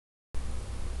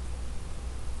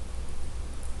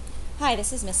Hi,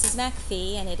 this is Mrs.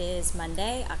 MacPhee, and it is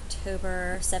Monday,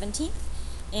 October 17th.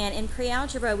 And in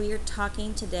pre-algebra, we are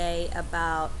talking today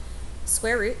about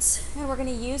square roots, and we're going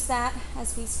to use that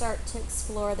as we start to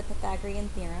explore the Pythagorean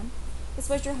theorem. This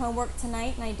was your homework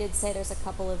tonight, and I did say there's a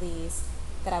couple of these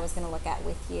that I was going to look at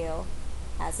with you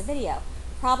as a video.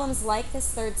 Problems like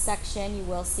this third section, you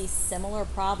will see similar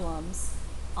problems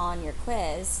on your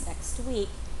quiz next week.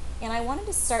 And I wanted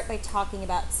to start by talking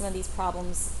about some of these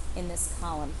problems in this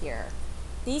column here.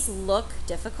 These look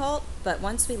difficult, but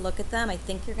once we look at them, I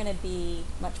think you're going to be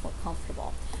much more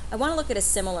comfortable. I want to look at a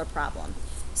similar problem.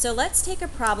 So let's take a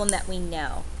problem that we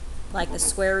know, like the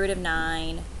square root of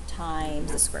 9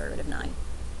 times the square root of 9.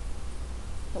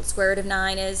 Well, the square root of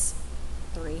 9 is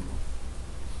 3.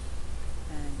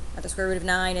 And the square root of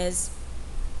 9 is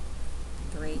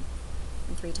 3.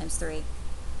 And 3 times 3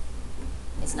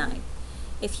 is 9.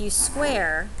 If you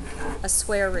square a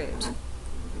square root,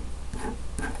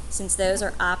 since those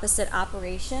are opposite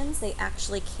operations, they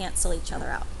actually cancel each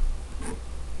other out.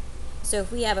 So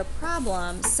if we have a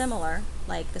problem similar,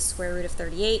 like the square root of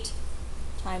 38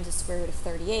 times the square root of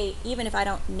 38, even if I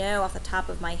don't know off the top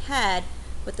of my head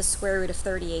what the square root of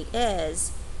 38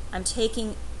 is, I'm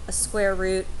taking a square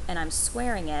root and I'm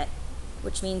squaring it,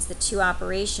 which means the two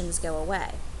operations go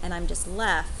away, and I'm just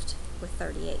left with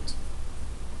 38.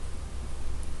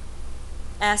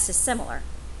 S is similar.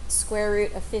 Square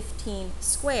root of 15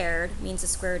 squared means the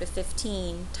square root of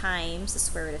 15 times the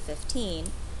square root of 15.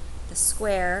 The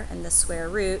square and the square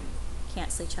root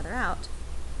cancel each other out,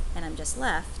 and I'm just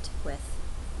left with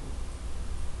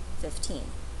 15.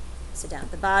 So down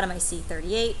at the bottom I see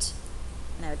 38,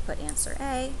 and I would put answer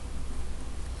A.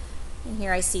 And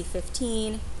here I see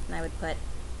 15, and I would put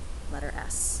letter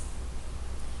S.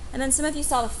 And then some of you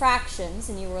saw the fractions,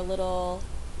 and you were a little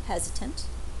hesitant.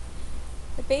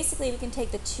 But basically, we can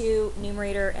take the two,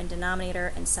 numerator and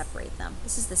denominator, and separate them.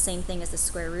 This is the same thing as the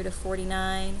square root of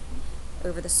 49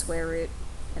 over the square root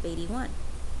of 81.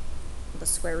 The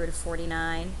square root of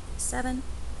 49 is 7,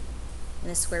 and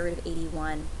the square root of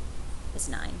 81 is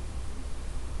 9.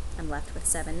 I'm left with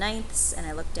 7/9, and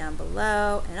I look down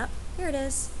below, and here it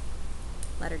is,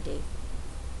 letter D.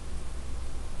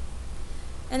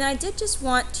 And I did just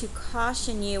want to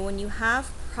caution you, when you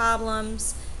have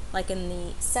problems like in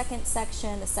the second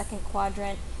section, the second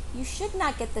quadrant, you should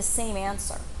not get the same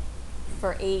answer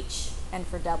for H and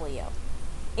for W.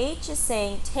 H is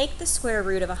saying take the square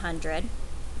root of 100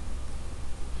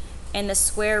 and the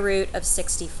square root of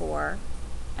 64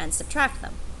 and subtract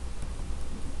them.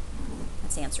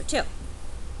 That's answer 2.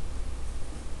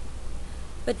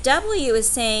 But W is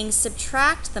saying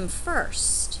subtract them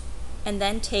first and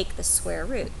then take the square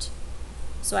root.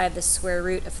 So I have the square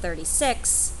root of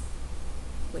 36,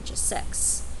 which is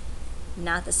 6.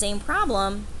 Not the same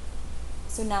problem,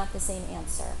 so not the same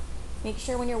answer. Make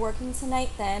sure when you're working tonight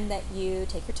then that you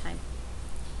take your time,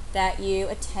 that you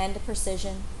attend to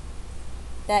precision,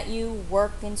 that you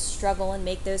work and struggle and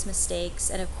make those mistakes,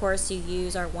 and of course you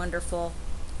use our wonderful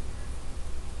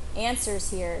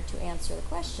answers here to answer the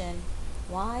question,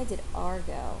 why did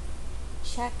Argo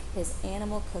check his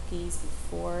animal cookies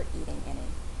before eating any?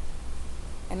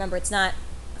 And remember, it's not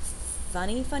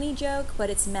funny joke, but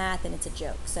it's math and it's a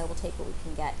joke, so we'll take what we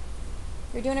can get.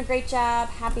 You're doing a great job.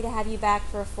 Happy to have you back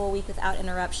for a full week without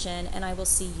interruption, and I will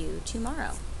see you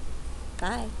tomorrow.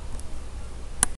 Bye.